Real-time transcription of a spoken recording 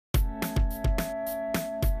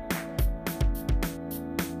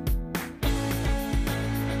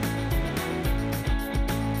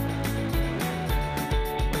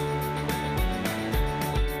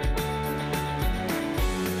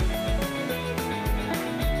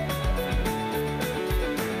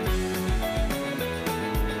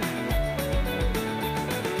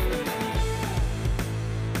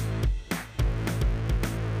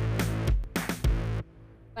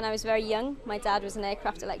I was very young. My dad was an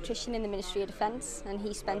aircraft electrician in the Ministry of Defence, and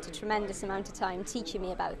he spent a tremendous amount of time teaching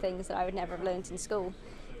me about things that I would never have learnt in school.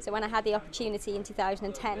 So when I had the opportunity in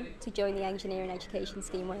 2010 to join the Engineering Education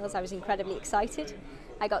Scheme Wales, I was incredibly excited.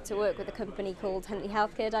 I got to work with a company called Huntley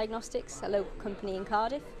Healthcare Diagnostics, a local company in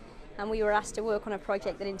Cardiff, and we were asked to work on a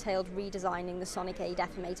project that entailed redesigning the Sonic Aid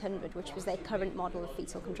FM800, which was their current model of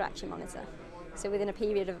fetal contraction monitor. So within a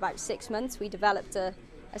period of about 6 months, we developed a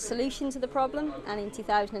solution to the problem, and in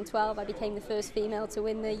 2012 I became the first female to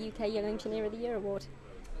win the UK Young Engineer of the Year award.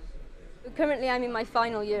 Currently I'm in my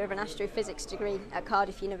final year of an astrophysics degree at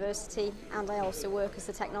Cardiff University, and I also work as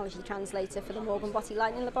the technology translator for the Morgan Botti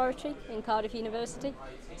Lightning Laboratory in Cardiff University.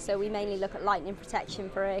 So we mainly look at lightning protection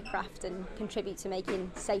for aircraft and contribute to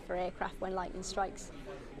making safer aircraft when lightning strikes.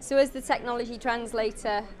 So as the technology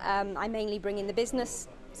translator, I mainly bring in the business.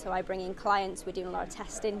 So I bring in clients, we're doing a lot of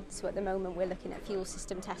testing. So at the moment we're looking at fuel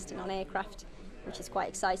system testing on aircraft, which is quite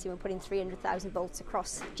exciting. We're putting 300,000 volts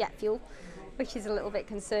across jet fuel, which is a little bit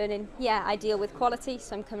concerning. Yeah, I deal with quality,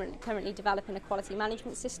 so I'm currently developing a quality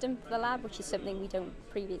management system for the lab, which is something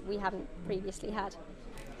we haven't previously had.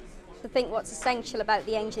 I think what's essential about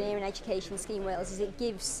the Engineering Education Scheme Wales is it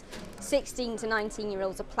gives 16 to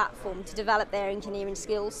 19-year-olds a platform to develop their engineering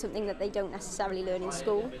skills, something that they don't necessarily learn in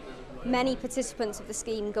school. Many participants of the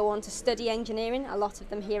scheme go on to study engineering, a lot of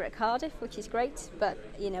them here at Cardiff, which is great, but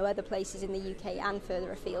other places in the UK and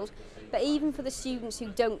further afield. But even for the students who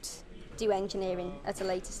don't do engineering at a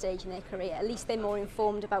later stage in their career, at least they're more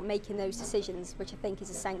informed about making those decisions, which I think is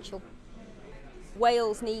essential.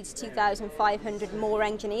 Wales needs 2,500 more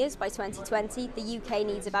engineers by 2020. The UK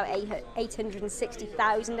needs about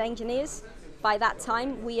 860,000 engineers. By that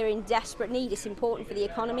time, we are in desperate need. It's important for the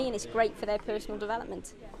economy and it's great for their personal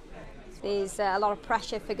development. There's a lot of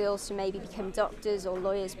pressure for girls to maybe become doctors or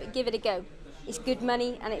lawyers, but give it a go. It's good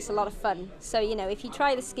money and it's a lot of fun. So, if you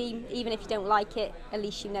try the scheme, even if you don't like it, at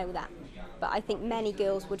least you know that. But I think many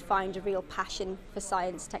girls would find a real passion for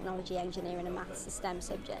science, technology, engineering and maths, the STEM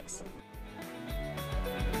subjects.